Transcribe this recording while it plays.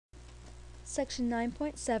Section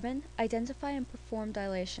 9.7, Identify and perform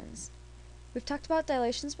dilations. We've talked about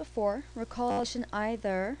dilations before. Recall dilation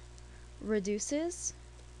either reduces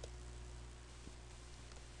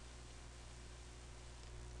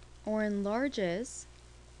or enlarges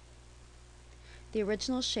the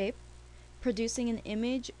original shape, producing an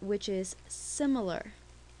image which is similar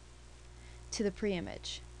to the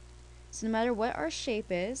pre-image. So no matter what our shape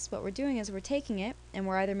is, what we're doing is we're taking it and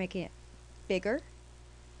we're either making it bigger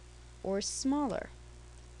or smaller.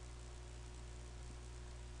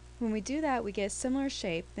 When we do that, we get a similar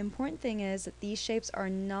shape. The important thing is that these shapes are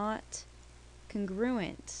not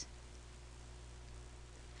congruent,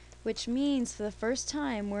 which means for the first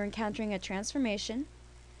time we're encountering a transformation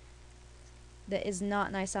that is not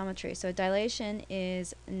an isometry. So a dilation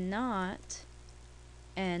is not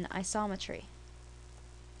an isometry.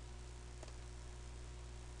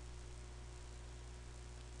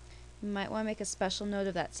 You might want to make a special note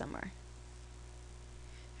of that somewhere.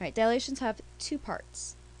 Alright, dilations have two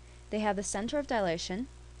parts. They have the center of dilation,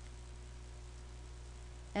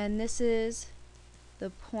 and this is the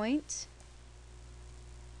point.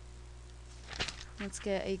 Let's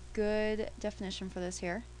get a good definition for this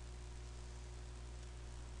here.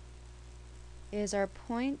 Is our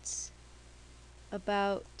point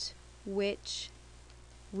about which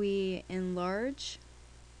we enlarge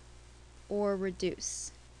or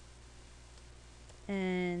reduce.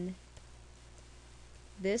 And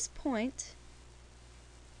this point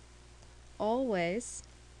always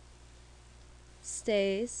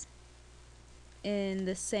stays in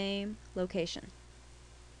the same location.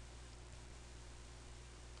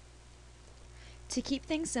 To keep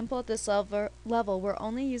things simple at this level, we're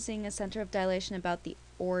only using a center of dilation about the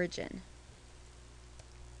origin.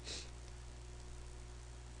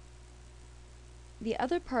 The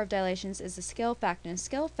other part of dilations is the scale factor, and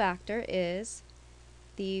scale factor is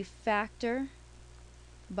the factor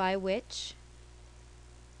by which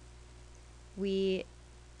we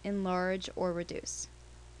enlarge or reduce.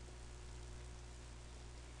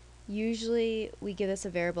 Usually we give this a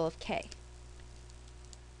variable of k.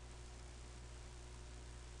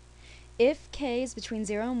 If k is between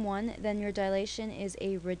 0 and 1, then your dilation is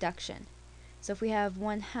a reduction. So if we have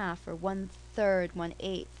 1/2 or 1/3,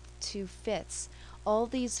 1/8, 2/5, all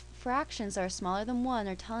these fractions that are smaller than 1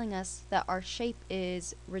 are telling us that our shape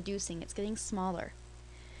is reducing, it's getting smaller.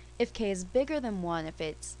 If k is bigger than 1, if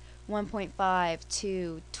it's 1.5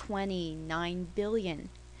 to 29 billion,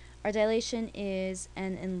 our dilation is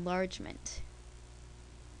an enlargement.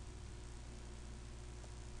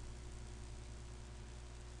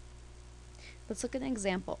 Let's look at an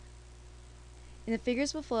example. In the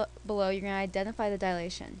figures below, you're going to identify the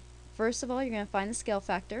dilation. First of all, you're going to find the scale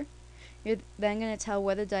factor. You're then going to tell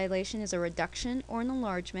whether dilation is a reduction or an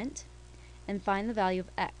enlargement, and find the value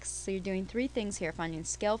of x. So you're doing three things here: finding the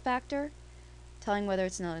scale factor, telling whether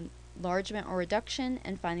it's an enlargement or reduction,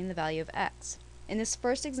 and finding the value of x. In this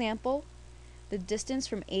first example, the distance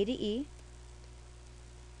from A to E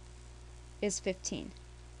is 15.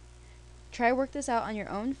 Try to work this out on your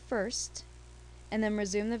own first, and then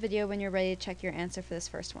resume the video when you're ready to check your answer for this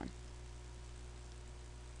first one.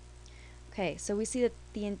 Okay, so we see that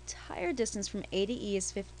the entire distance from A to E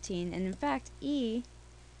is 15, and in fact, E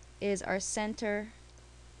is our center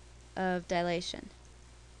of dilation.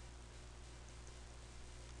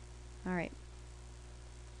 Alright,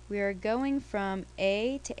 we are going from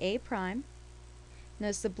A to A prime.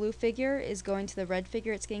 Notice the blue figure is going to the red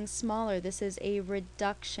figure, it's getting smaller. This is a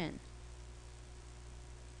reduction.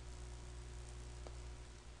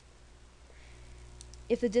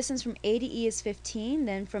 If the distance from A to E is 15,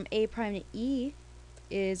 then from A prime to E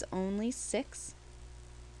is only 6.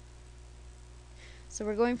 So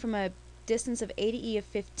we're going from a distance of A to E of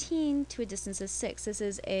 15 to a distance of 6. This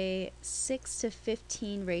is a 6 to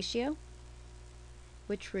 15 ratio,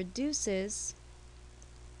 which reduces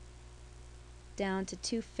down to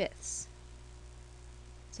 2/5.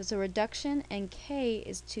 So it's a reduction, and k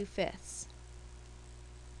is 2/5.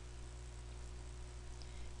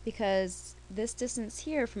 Because this distance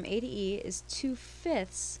here from A to E is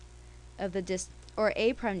 2/5 of the or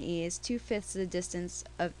A prime to E is 2/5 of the distance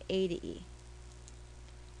of A to E.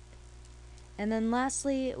 And then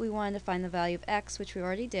lastly, we wanted to find the value of x, which we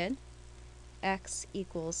already did. X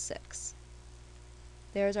equals 6.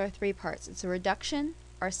 There's our three parts. It's a reduction,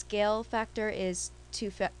 our scale factor is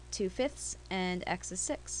 2/5, and x is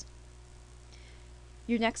 6.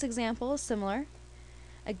 Your next example is similar.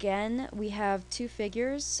 Again, we have two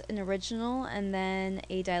figures, an original and then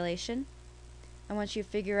a dilation. I want you to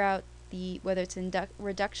figure out whether it's a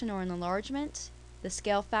reduction or an enlargement, the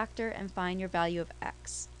scale factor, and find your value of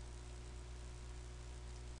x.